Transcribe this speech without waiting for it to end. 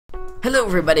Hello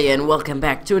everybody and welcome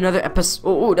back to another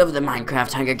episode of the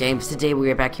Minecraft Hunger Games. Today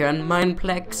we are back here on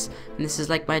Mineplex, and this is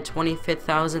like my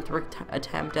 25,000th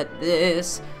attempt at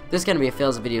this. This is going to be a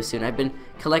fails video soon. I've been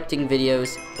collecting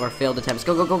videos or failed attempts.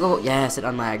 Go, go, go, go, go. Yes, it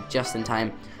unlagged just in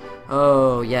time.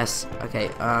 Oh, yes. Okay,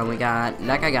 we got,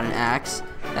 that guy got an axe.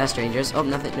 That's dangerous. Oh,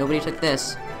 nothing, nobody took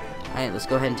this. Alright, let's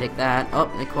go ahead and take that. Oh,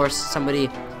 and of course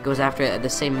somebody goes after it at the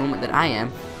same moment that I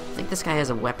am. I think this guy has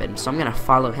a weapon, so I'm gonna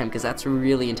follow him because that's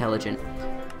really intelligent.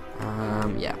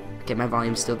 Yeah. Okay, my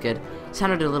volume's still good.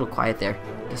 Sounded a little quiet there.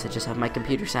 Guess I just have my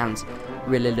computer sounds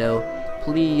really low.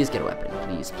 Please get a weapon,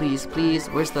 please, please, please.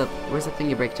 Where's the thing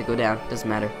you break to go down? Doesn't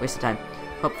matter. Waste of time.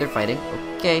 Hope they're fighting.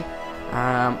 Okay.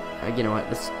 You know what?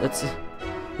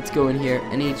 Let's go in here.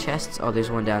 Any chests? Oh,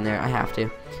 there's one down there. I have to.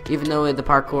 Even though the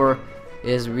parkour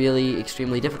is really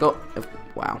extremely difficult.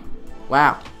 Wow.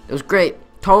 Wow. It was great.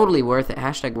 Totally worth it.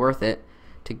 Hashtag worth it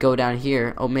to go down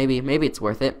here. Oh, maybe it's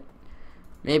worth it.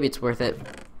 Maybe it's worth it.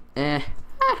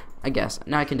 I guess.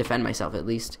 Now I can defend myself at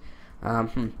least.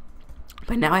 But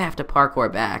now I have to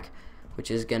parkour back, which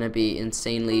is gonna be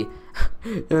insanely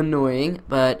annoying.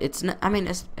 But it's not. I mean,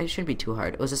 it shouldn't be too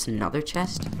hard. Was this another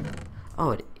chest?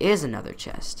 Oh, it is another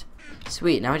chest.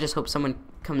 Sweet. Now I just hope someone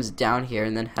comes down here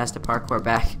and then has to parkour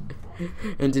back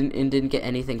and didn't get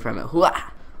anything from it.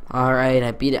 Hooah! Alright,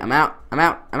 I beat it. I'm out. I'm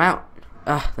out. I'm out.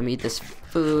 Let me eat this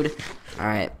food.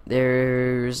 Alright,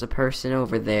 there's a person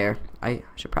over there. I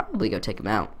should probably go take him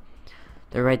out.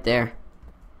 They're right there.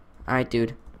 Alright,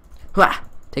 dude. Hooah!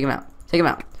 Take him out. Take him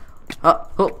out.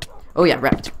 Oh yeah,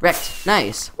 wrecked. Wrecked.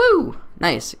 Nice. Woo!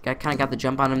 Nice. I kind of got the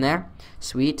jump on him there.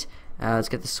 Sweet. Let's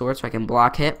get the sword so I can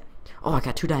block hit. Oh, I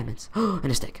got 2 diamonds.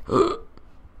 And a stick.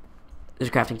 There's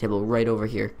a crafting table right over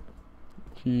here.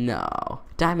 No.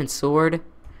 Diamond sword?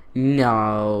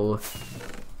 No.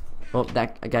 Oh,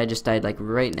 that guy just died like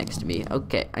right next to me.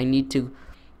 Okay, I need to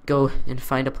go and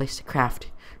find a place to craft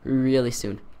really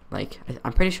soon. Like,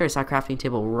 I'm pretty sure I saw a crafting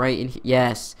table right in here.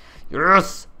 Yes.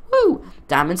 Yes. Woo!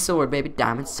 Diamond sword, baby.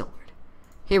 Diamond sword.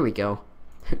 Here we go.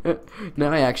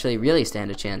 Now I actually really stand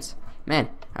a chance. Man.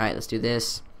 Alright, let's do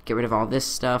this. Get rid of all this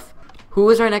stuff. Who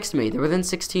was right next to me? They're within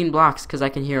 16 blocks because I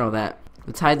can hear all that.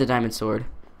 Let's hide the diamond sword.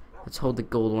 Let's hold the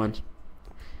gold one.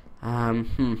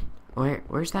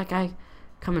 Where's that guy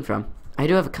coming from? I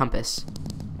do have a compass.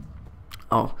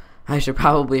 Oh, I should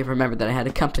probably have remembered that I had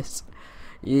a compass.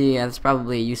 Yeah, that's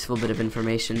probably a useful bit of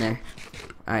information there.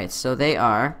 Alright, so they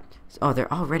are... Oh,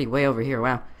 they're already way over here,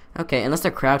 wow. Okay, unless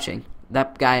they're crouching.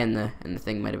 That guy in the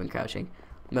thing might have been crouching.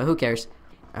 But who cares?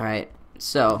 Alright,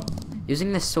 so,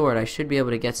 using this sword, I should be able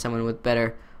to get someone with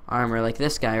better armor, like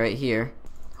this guy right here.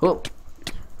 Oh,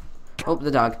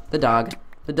 the dog, the dog,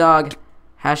 the dog.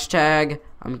 Hashtag,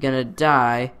 I'm gonna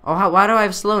die. Oh, why do I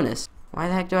have slowness? Why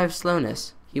the heck do I have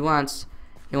slowness? He wants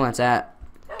that.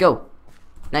 Go.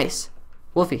 Nice.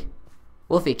 Wolfie.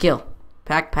 Wolfie, kill.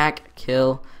 Pack,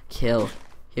 kill. Here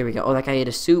we go. Oh, that guy ate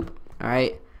a soup.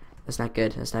 Alright. That's not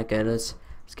good. That's not good. Let's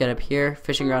get up here.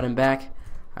 Fishing rod and back.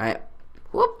 Alright.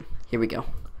 Whoop. Here we go.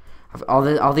 All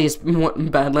these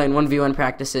Badline 1v1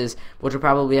 practices, which will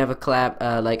probably have a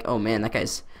collab, like, oh man,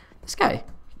 this guy.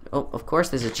 Oh, of course,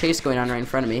 there's a chase going on right in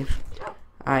front of me.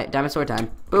 Alright, diamond sword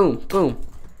time. Boom, boom.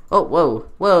 Oh, whoa,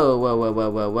 whoa, whoa, whoa, whoa,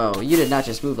 whoa, whoa. You did not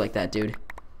just move like that, dude.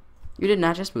 You did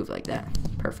not just move like that.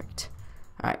 Perfect.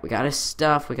 Alright, we got his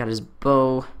stuff. We got his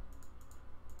bow.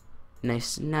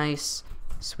 Nice, nice.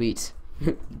 Sweet.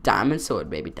 Diamond sword,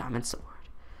 baby. Diamond sword.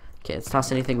 Okay, let's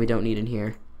toss anything we don't need in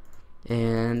here.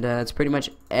 And that's pretty much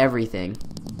everything.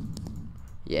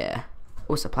 Yeah.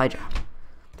 Oh, supply drop.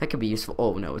 That could be useful.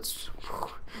 Oh, no, it's...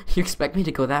 You expect me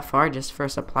to go that far just for a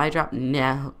supply drop?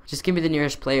 No. Just give me the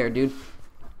nearest player, dude.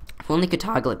 If only could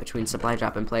toggle it between supply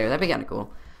drop and player. That'd be kind of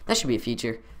cool. That should be a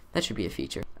feature. That should be a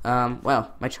feature.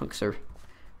 Well, my chunks are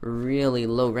really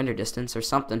low render distance or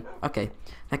something. Okay.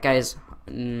 That guy's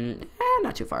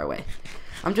not too far away.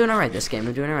 I'm doing alright this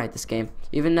game.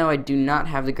 Even though I do not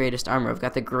have the greatest armor. I've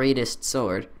got the greatest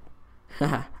sword.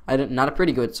 Not a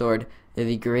pretty good sword.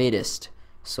 The greatest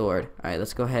sword. Alright,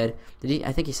 let's go ahead.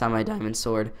 I think he saw my diamond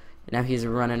sword. And now he's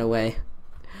running away.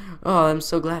 Oh, I'm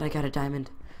so glad I got a diamond.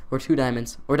 Or 2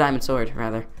 diamonds. Or diamond sword,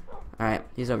 rather. Alright,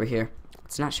 he's over here.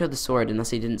 Let's not show the sword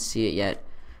unless he didn't see it yet.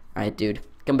 Alright, dude.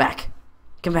 Come back.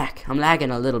 Come back. I'm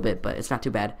lagging a little bit, but it's not too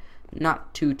bad.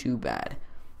 Not too bad.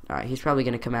 Alright, he's probably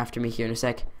going to come after me here in a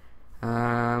sec.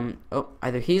 Oh,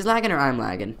 either he's lagging or I'm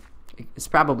lagging. It's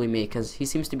probably me, because he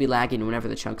seems to be lagging whenever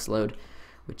the chunks load.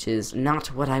 Which is not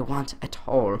what I want at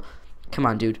all. Come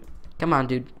on, dude. Come on,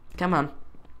 dude. Come on.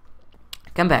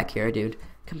 Come back here, dude.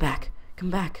 Come back.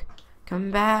 Come back. Come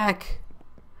back.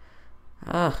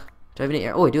 Ugh. Do I have any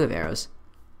arrows? Oh, I do have arrows.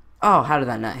 Oh, how did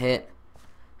that not hit?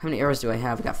 How many arrows do I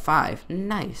have? I got 5.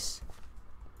 Nice.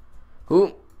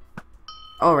 Ooh.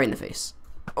 Oh, right in the face.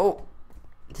 Oh.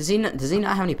 Does he not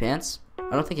have any pants?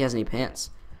 I don't think he has any pants.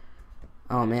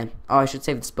 Oh, man. Oh, I should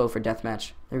save this bow for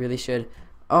deathmatch. I really should.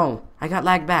 Oh, I got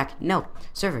lagged back. No.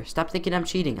 Server, stop thinking I'm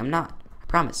cheating. I'm not. I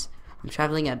promise. I'm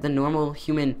traveling at the normal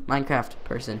human Minecraft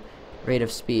person rate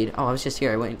of speed. Oh, I was just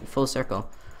here. I went full circle.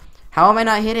 How am I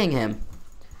not hitting him?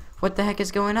 What the heck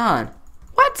is going on?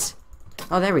 What?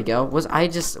 Oh, there we go. Was I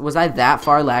that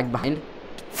far lagged behind?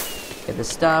 Get the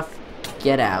stuff.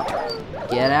 Get out.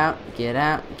 Get out. Get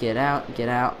out. Get out. Get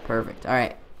out. Perfect. All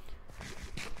right.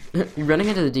 You're running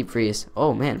into the deep freeze.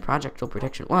 Oh man, projectile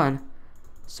protection 1.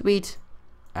 Sweet.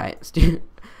 Alright,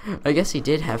 I guess he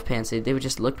did have pants. They would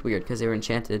just looked weird because they were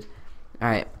enchanted.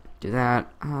 Alright, do that.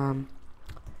 Don't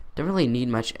really need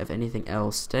much of anything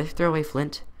else. Did I throw away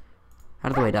flint?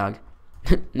 Out of the way, dog.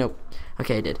 Nope.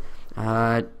 Okay, I did.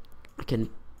 I can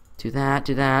do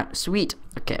that. Sweet.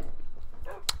 Okay.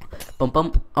 Bump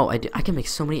bump. Oh, I can make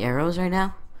so many arrows right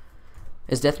now.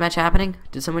 Is deathmatch happening?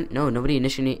 Did someone? No, nobody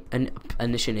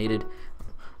initiated.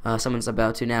 Someone's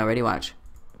about to now. Ready? Watch.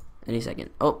 Any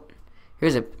second. Oh,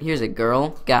 here's a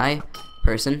girl, guy,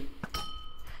 person.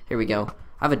 Here we go.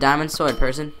 I have a diamond sword,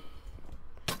 person.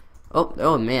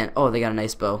 Oh man. Oh, they got a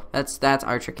nice bow. That's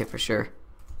archer kit for sure.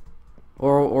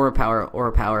 Or a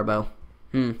power bow.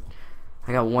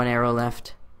 I got 1 arrow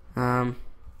left. Draw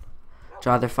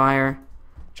their fire.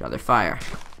 Draw their fire.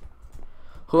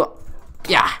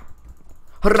 Yeah.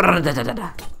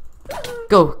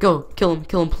 Go, kill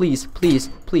him, please.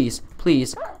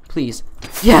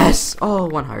 Yes! Oh,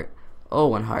 1 heart. Oh,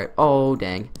 1 heart. Oh,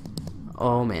 dang.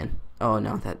 Oh, man. Oh,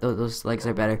 no, those legs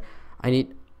are better. I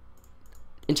need...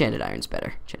 Enchanted iron's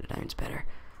better.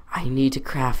 I need to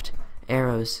craft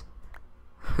arrows.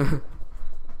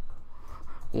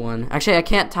 1. Actually, I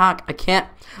can't talk. I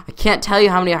can't tell you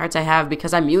how many hearts I have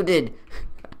because I'm muted.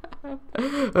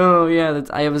 Oh yeah,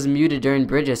 I was muted during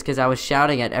bridges because I was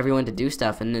shouting at everyone to do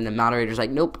stuff, and then the moderator's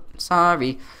like, "Nope,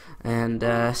 sorry," and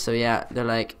so yeah, they're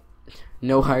like,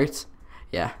 "No hearts."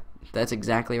 Yeah, that's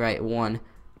exactly right. 1.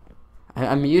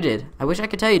 I'm muted. I wish I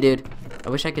could tell you, dude. I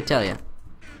wish I could tell you,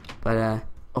 but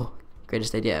oh,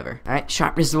 greatest idea ever. All right,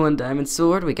 sharpness 1 diamond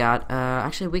sword. We got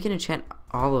actually we can enchant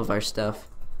all of our stuff.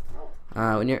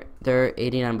 When they're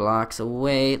 89 blocks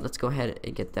away. Let's go ahead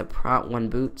and get that prot 1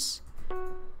 boots.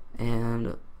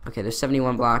 And okay, there's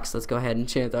 71 blocks. Let's go ahead and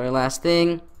enchant our last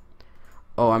thing.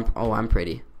 Oh, I'm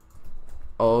pretty.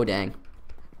 Oh, dang.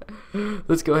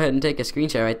 Let's go ahead and take a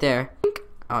screenshot right there.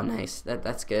 Oh, nice.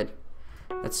 That's good.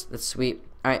 That's sweet.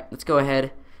 All right, let's go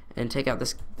ahead and take out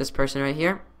this person right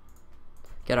here.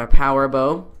 Get our power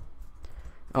bow.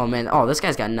 Oh man. Oh, this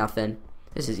guy's got nothing.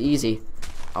 This is easy.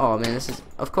 Oh man, this is.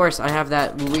 Of course, I have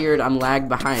that weird. I'm lagged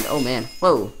behind. Oh man.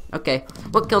 Whoa. Okay.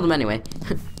 What killed him anyway?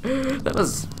 that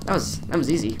was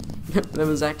easy. That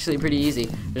was actually pretty easy.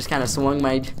 Just kind of swung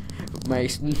my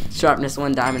sharpness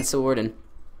 1 diamond sword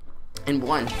and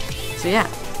won. So yeah.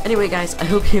 Anyway, guys, I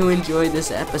hope you enjoyed this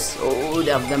episode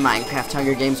of the Minecraft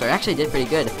Hunger Games. Where I actually did pretty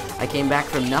good. I came back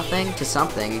from nothing to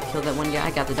something. Killed that 1 guy.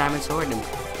 Got the diamond sword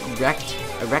and wrecked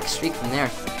a wreck streak from there.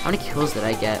 How many kills did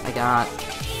I get? I got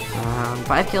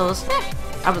 5 kills.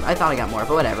 I thought I got more,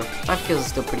 but whatever. 5 kills is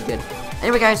still pretty good.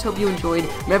 Anyway, guys, hope you enjoyed.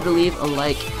 Remember to leave a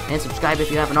like and subscribe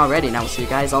if you haven't already. And I will see you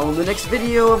guys all in the next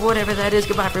video of whatever that is.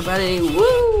 Goodbye, everybody.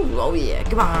 Woo! Oh, yeah.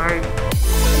 Goodbye.